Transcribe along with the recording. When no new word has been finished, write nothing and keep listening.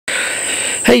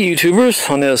Hey YouTubers,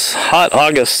 on this hot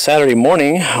August Saturday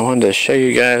morning, I wanted to show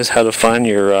you guys how to find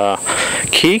your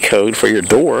key code for your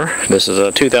door. This is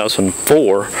a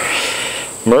 2004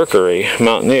 Mercury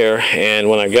Mountaineer, and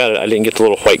when I got it, I didn't get the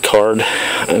little white card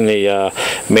in the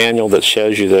manual that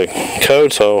shows you the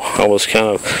code, so I was kind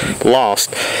of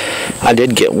lost. I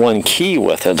did get one key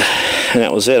with it, and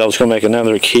that was it. I was going to make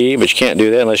another key, but you can't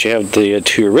do that unless you have the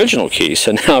two original keys.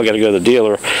 So now I've got to go to the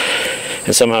dealer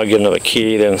and somehow get another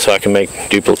key then so I can make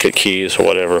duplicate keys or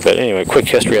whatever. But anyway, quick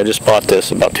history. I just bought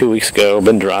this about 2 weeks ago.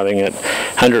 Been driving it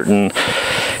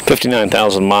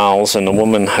 159,000 miles, and the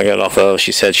woman I got off of,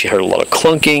 she said she heard a lot of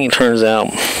clunking. It turns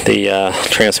out the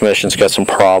transmission's got some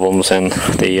problems, and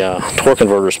the torque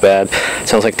converter's bad.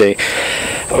 Sounds like the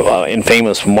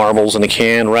infamous marbles in a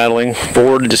can rattling.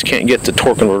 Ford just can't get the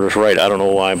torque converters right. I don't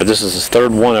know why, but this is the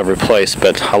third one I've replaced.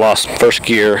 But I lost first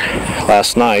gear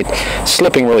last night,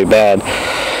 slipping really bad.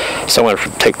 So I'm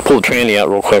going to pull the tranny out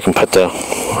real quick and put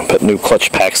new clutch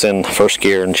packs in first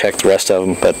gear and check the rest of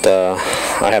them. But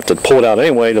I have to pull it out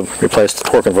anyway to replace the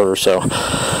torque converter, so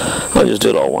I'll just do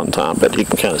it all one time. But you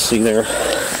can kind of see there,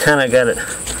 kind of got it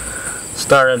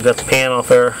started, got the pan off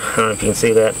there. I don't know if you can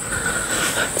see that.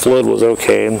 Fluid was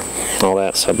okay and all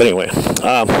that stuff. But anyway,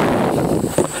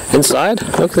 inside,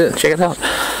 look at it, check it out.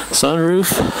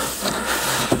 Sunroof,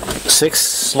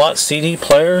 6-slot CD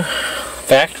player,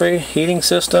 factory heating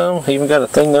system. Even got a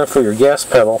thing there for your gas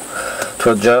pedal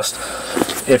to adjust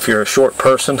if you're a short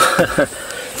person.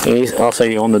 Also,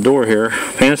 on the door here,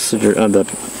 passenger on the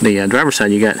driver's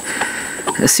side, you got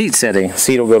a seat setting.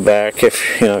 Seat will go back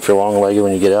if you're long-legged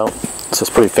when you get out. So it's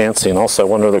pretty fancy. And also,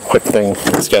 one other quick thing,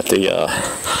 it's got the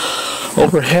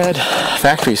overhead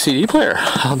factory CD player.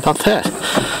 How about that?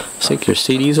 Stick your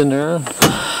CDs in there,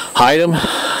 hide them.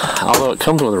 Although it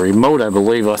comes with a remote, I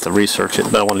believe. I'll have to research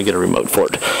it, but I want to get a remote for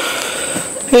it.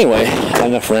 Anyway,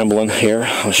 enough rambling here.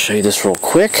 I'll show you this real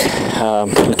quick.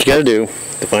 What you got to do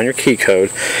to find your key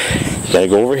code, you got to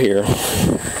go over here,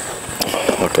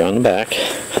 walk around the back,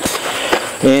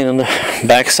 and on the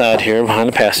back side here, behind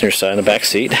the passenger side, in the back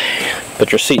seat,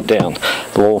 put your seat down.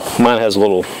 Mine has a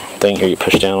little thing here you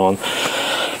push down on.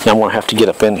 Now I'm going to have to get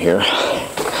up in here.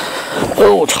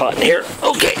 Oh, it's hot in here.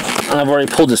 Okay. And I've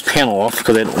already pulled this panel off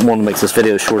because I didn't want to make this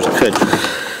video as short as I could.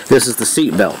 This is the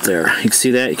seat belt there. You can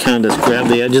see that. You kind of just grab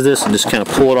the edge of this and just kind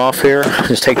of pull it off here.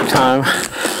 Just take your time.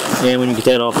 And when you get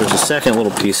that off, there's a second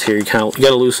little piece here. You got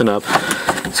to loosen up.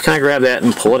 Just kind of grab that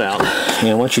and pull it out.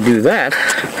 And once you do that,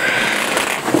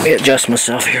 let me adjust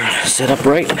myself here. Sit up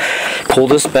right. Pull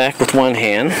this back with one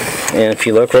hand. And if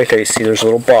you look right there, you see there's a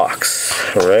little box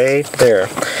right there.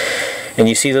 And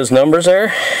you see those numbers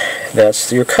there?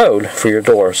 That's your code for your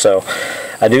door. So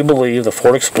I do believe the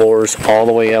Ford Explorer's all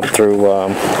the way up through,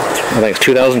 I think it's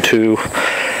 2002.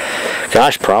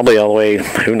 Gosh, probably all the way,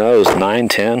 who knows, 9,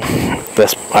 10.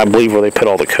 That's, I believe, where they put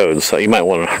all the codes. So you might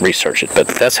want to research it. But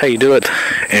that's how you do it.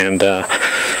 And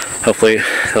hopefully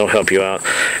that'll help you out.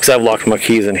 Because I've locked my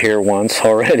keys in here once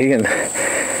already. And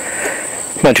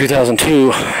my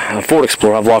 2002 Ford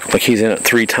Explorer, I've locked my keys in it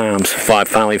 3 times. I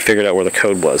finally figured out where the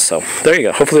code was. So there you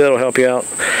go. Hopefully that'll help you out.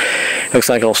 Looks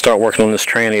like I'll start working on this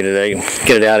tranny today.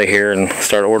 Get it out of here and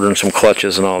start ordering some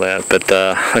clutches and all that. But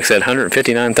like I said,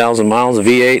 159,000 miles of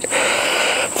V8,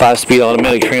 5-speed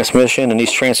automatic transmission. And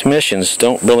these transmissions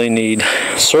don't really need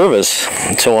service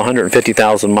until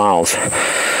 150,000 miles.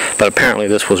 But apparently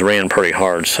this was ran pretty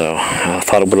hard, so I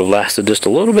thought it would have lasted just a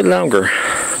little bit longer.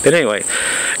 But anyway,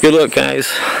 good luck, guys,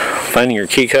 finding your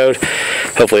key code.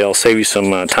 Hopefully I'll save you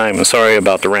some time. And sorry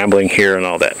about the rambling here and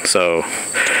all that. So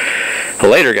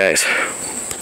later, guys.